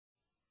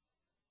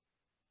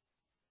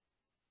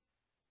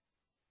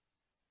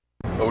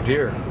Oh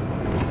dear.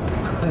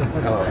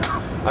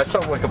 I saw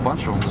like a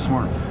bunch of them this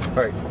morning.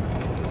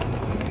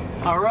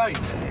 All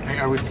right.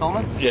 Are we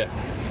filming? Yeah.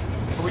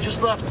 We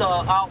just left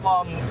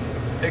Outlaw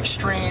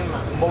Extreme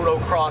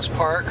Motocross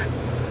Park.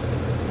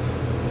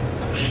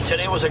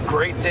 Today was a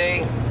great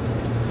day.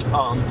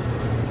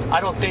 I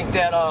don't think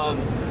that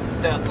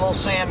that little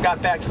Sam got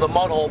back to the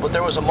mud hole, but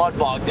there was a mud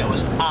bog that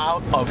was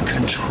out of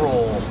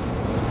control,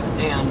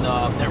 and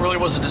that really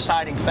was a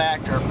deciding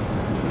factor.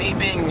 Me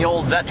being the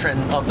old veteran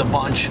of the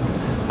bunch,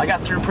 I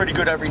got through pretty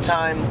good every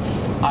time.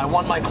 I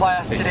won my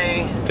class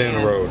today. Stay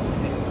on the road.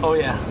 Oh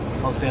yeah,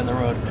 I'll stay on the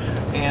road.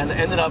 And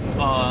ended up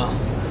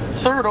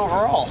third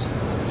overall.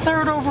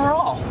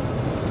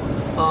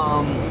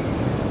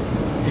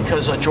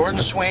 Because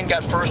Jordan Swain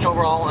got first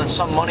overall and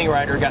some money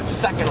rider got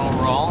second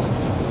overall.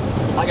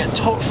 I got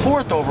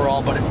fourth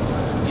overall, but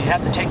you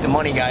have to take the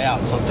money guy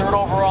out. So third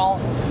overall,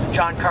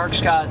 John Karl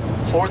got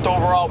fourth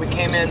overall. We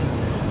came in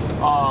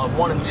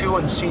 1 and 2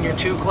 in the senior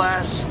 2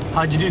 class.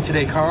 How'd you do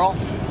today, Karl?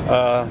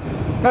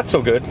 Not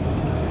so good.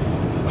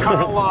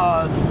 Karl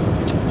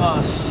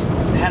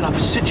had a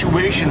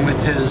situation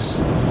with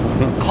his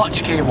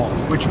clutch cable,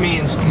 which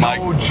means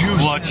no juice.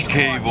 Clutch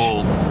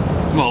cable.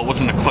 Well, it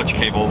wasn't a clutch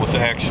cable. It was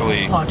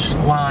actually Clutch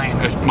line.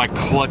 my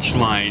clutch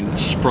line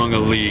sprung a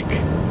leak,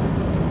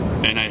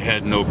 and I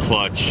had no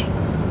clutch.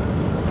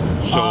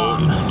 So,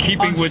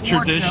 keeping with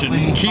tradition,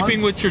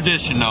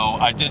 though,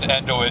 I did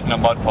endo it in a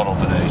mud puddle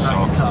today. So,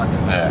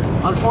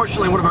 yeah.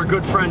 Unfortunately, one of our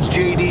good friends,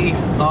 JD,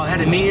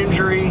 had a knee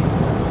injury,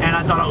 and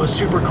I thought it was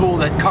super cool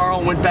that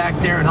Karl went back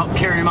there and helped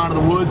carry him out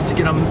of the woods to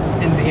get him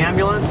in the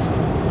ambulance.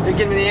 Did he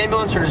get him in the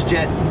ambulance, or did his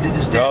dad?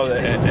 No, the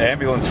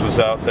ambulance was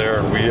out there,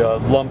 and we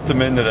lumped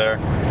him into there.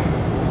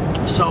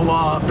 So,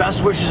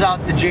 best wishes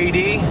out to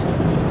JD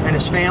and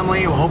his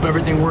family. We hope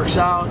everything works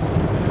out.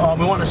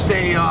 We want to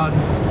say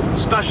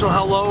special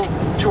hello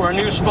to our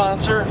new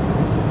sponsor,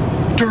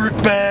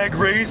 Dirtbag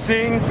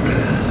Racing.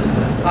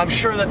 I'm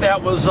sure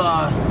that was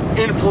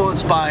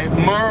influenced by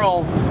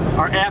Merle,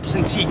 our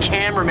absentee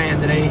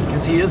cameraman today,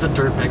 because he is a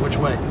dirtbag. Which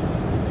way?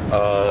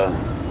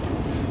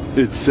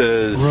 It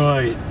says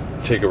right.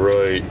 Take a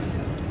right.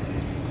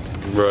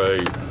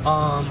 Right.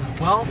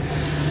 Well,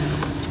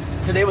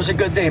 today was a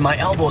good day. My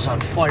elbow's on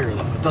fire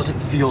though. It doesn't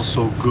feel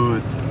so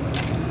good.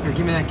 Here,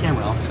 give me that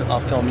camera. I'll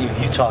film you.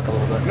 You talk a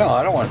little bit. No,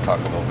 I don't want to talk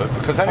a little bit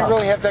because I didn't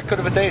really have that good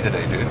of a day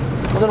today, dude.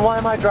 Well, then why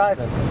am I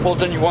driving? Well,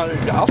 then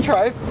I'll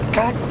drive.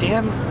 God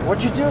damn!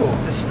 What'd you do?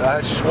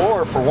 I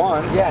swore for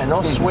one. Yeah,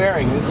 no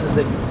swearing. This is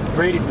a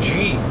rated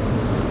G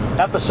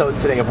episode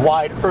today of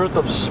Wide Earth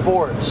of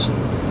Sports.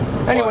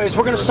 Anyways,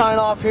 we're going to sign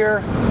off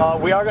here.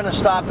 We are going to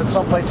stop at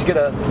some place to get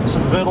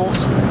some vittles.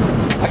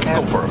 I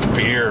can go for a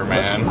beer,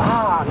 man.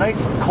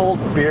 Nice cold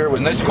beer. A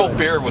nice cold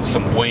beer with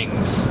some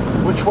wings.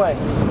 Which way?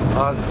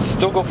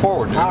 Still go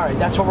forward, dude. All right,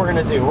 that's what we're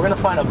going to do. We're going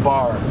to find a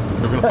bar.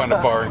 We're going to find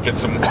a bar and get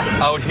some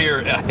out here,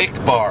 a hick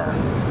bar.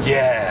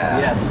 Yeah.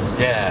 Yes.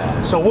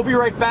 Yeah. So we'll be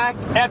right back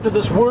after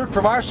this word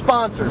from our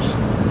sponsors.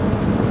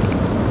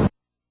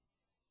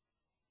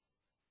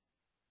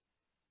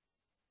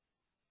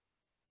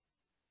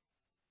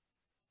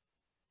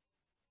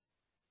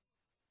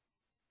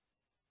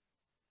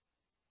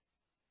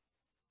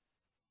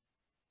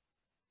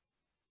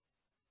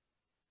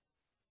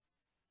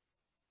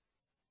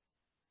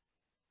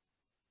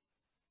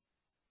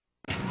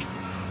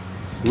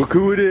 Look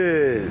who it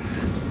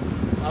is.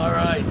 All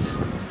right.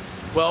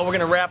 Well, we're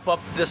going to wrap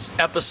up this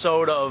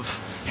episode of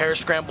Hair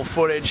Scramble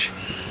Footage.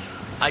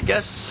 I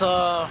guess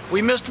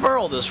we missed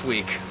Merle this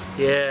week.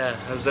 Yeah,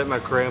 I was at my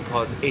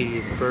grandpa's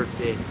 80th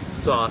birthday.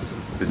 It's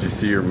awesome. Did you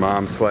see your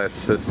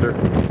mom/sister?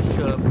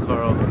 Shut up,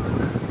 Karl.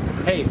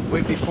 Hey,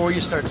 wait, before you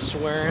start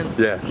swearing,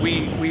 yeah,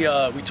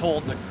 we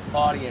told the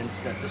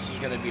audience that this was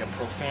going to be a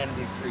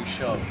profanity-free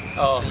show.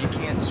 Oh. So you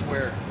can't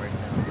swear right now.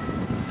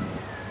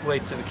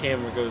 Wait till the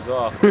camera goes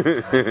off.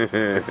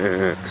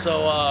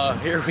 So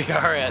here we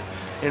are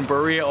in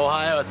Berea,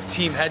 Ohio at the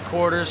team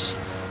headquarters.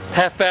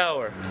 Half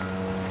hour.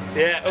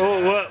 Yeah, oh,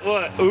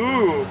 what?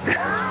 Ooh.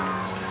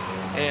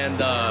 And,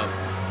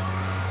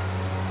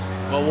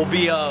 well, we'll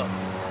be at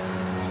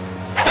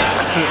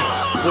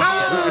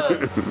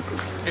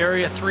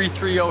Area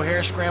 330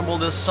 Hair Scramble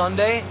this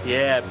Sunday.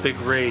 Yeah, big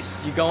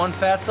race. You going,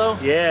 Fatso?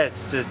 Yeah,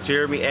 it's the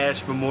Jeremy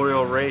Ash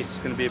Memorial Race. It's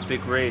going to be a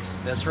big race.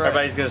 That's right.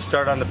 Everybody's going to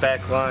start on the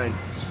back line.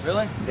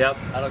 Really? Yep.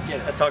 I don't get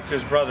it. I talked to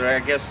his brother. I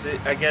guess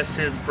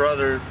his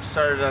brother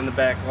started on the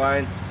back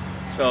line,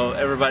 so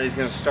everybody's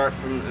going to start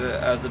from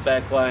the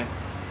back line.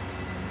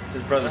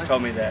 His brother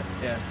told me that.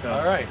 Yeah. So.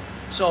 All right.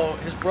 So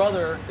his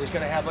brother is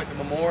going to have like a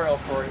memorial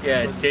for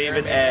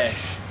David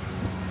Ash,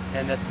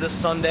 and that's this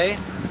Sunday.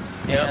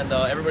 Yep. And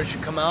everybody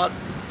should come out.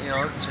 You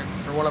know,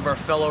 for one of our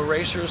fellow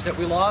racers that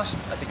we lost.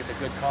 I think it's a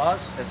good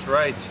cause. That's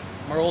right.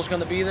 Merle's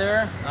going to be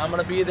there. I'm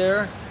going to be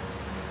there.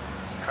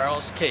 Karl,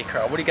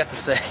 what do you got to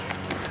say?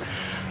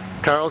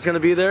 Karl's going to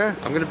be there?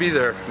 I'm going to be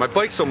there. My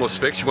bike's almost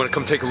fixed. You want to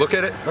come take a look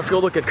at it? Let's go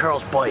look at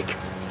Karl's bike.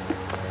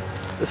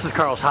 This is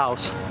Karl's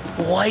house.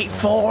 Wait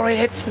for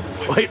it.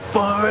 Wait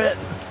for it.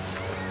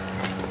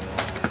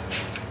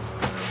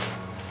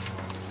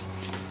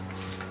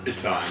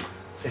 It's on.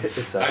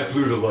 It's on. I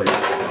blew the light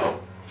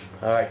out.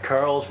 All right,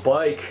 Karl's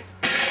bike.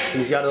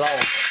 He's got it all.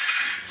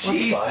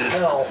 Jesus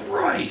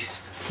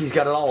Christ. He's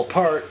got it all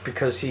apart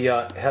because he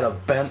had a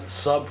bent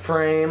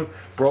subframe,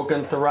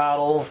 broken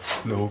throttle,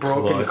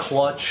 broken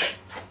clutch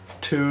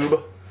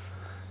tube,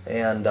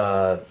 and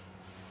but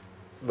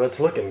it's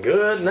looking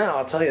good now.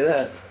 I'll tell you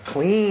that.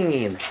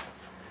 Clean.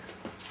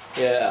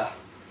 Yeah.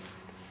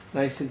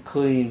 Nice and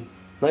clean.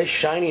 Nice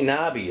shiny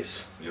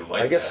knobbies. You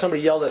like I guess that?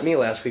 somebody yelled at me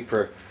last week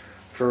for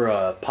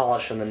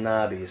polishing the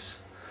knobbies.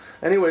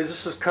 Anyways,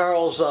 this is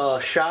Karl's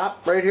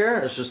shop right here.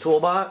 This is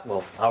toolbox.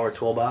 Well, our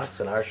toolbox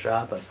in our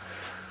shop, and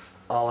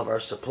all of our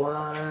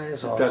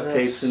supplies. All Duct this.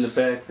 tapes in the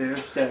back there.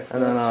 Stacked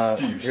And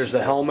then here's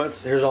the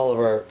helmets. Here's all of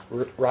our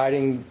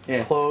riding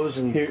clothes.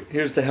 And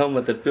here's the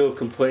helmet that Bill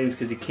complains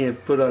because he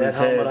can't put on that his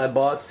head. helmet I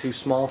bought's too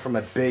small for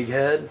my big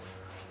head.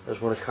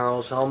 There's one of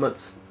Karl's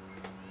helmets.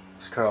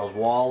 There's Karl's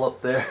wall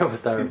up there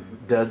with our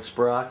dead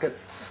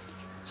sprockets.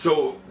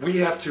 So we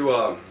have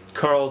to.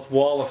 Karl's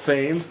Wall of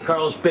Fame.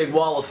 Karl's big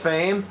wall of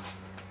fame.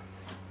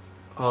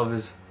 All of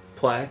his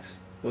plaques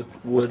with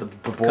wood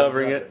the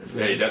covering up. it.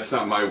 Hey, that's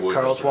not my wood.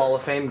 Karl's wall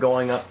of fame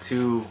going up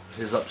to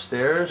his The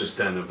upstairs.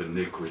 den of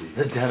iniquity.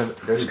 The den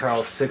of, there's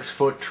Karl's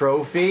 6-foot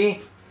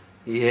trophy.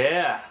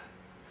 Yeah.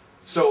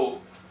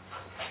 So,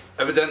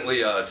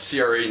 evidently,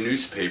 CRA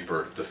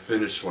newspaper, The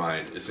Finish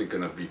Line, isn't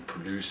going to be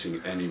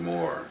producing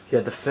anymore. Yeah,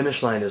 the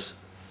finish line is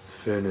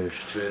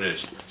finished.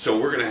 Finished. So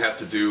we're going to have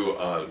to do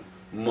a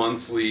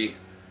monthly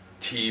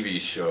TV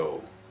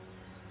show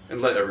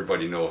and let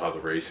everybody know how the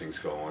racing's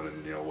going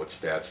and what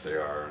stats they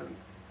are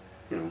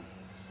and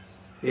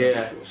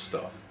usual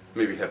stuff.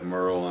 Maybe have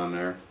Merle on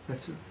there.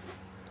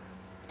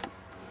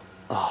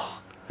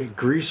 Big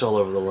grease all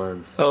over the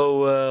lens. Oh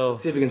well.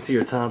 Let's see if we can see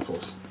your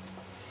tonsils.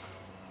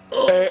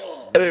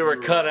 They were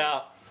cut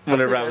out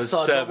whenever I was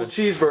saw a double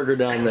 7. cheeseburger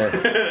down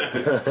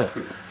there.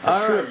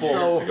 All right,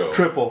 so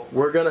Triple.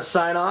 we're gonna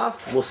sign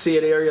off. We'll see you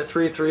at Area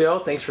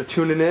 330. Thanks for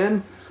tuning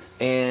in,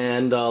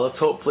 and let's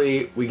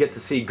hopefully we get to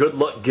see Good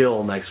Luck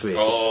Gil next week.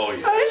 Oh,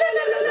 yeah.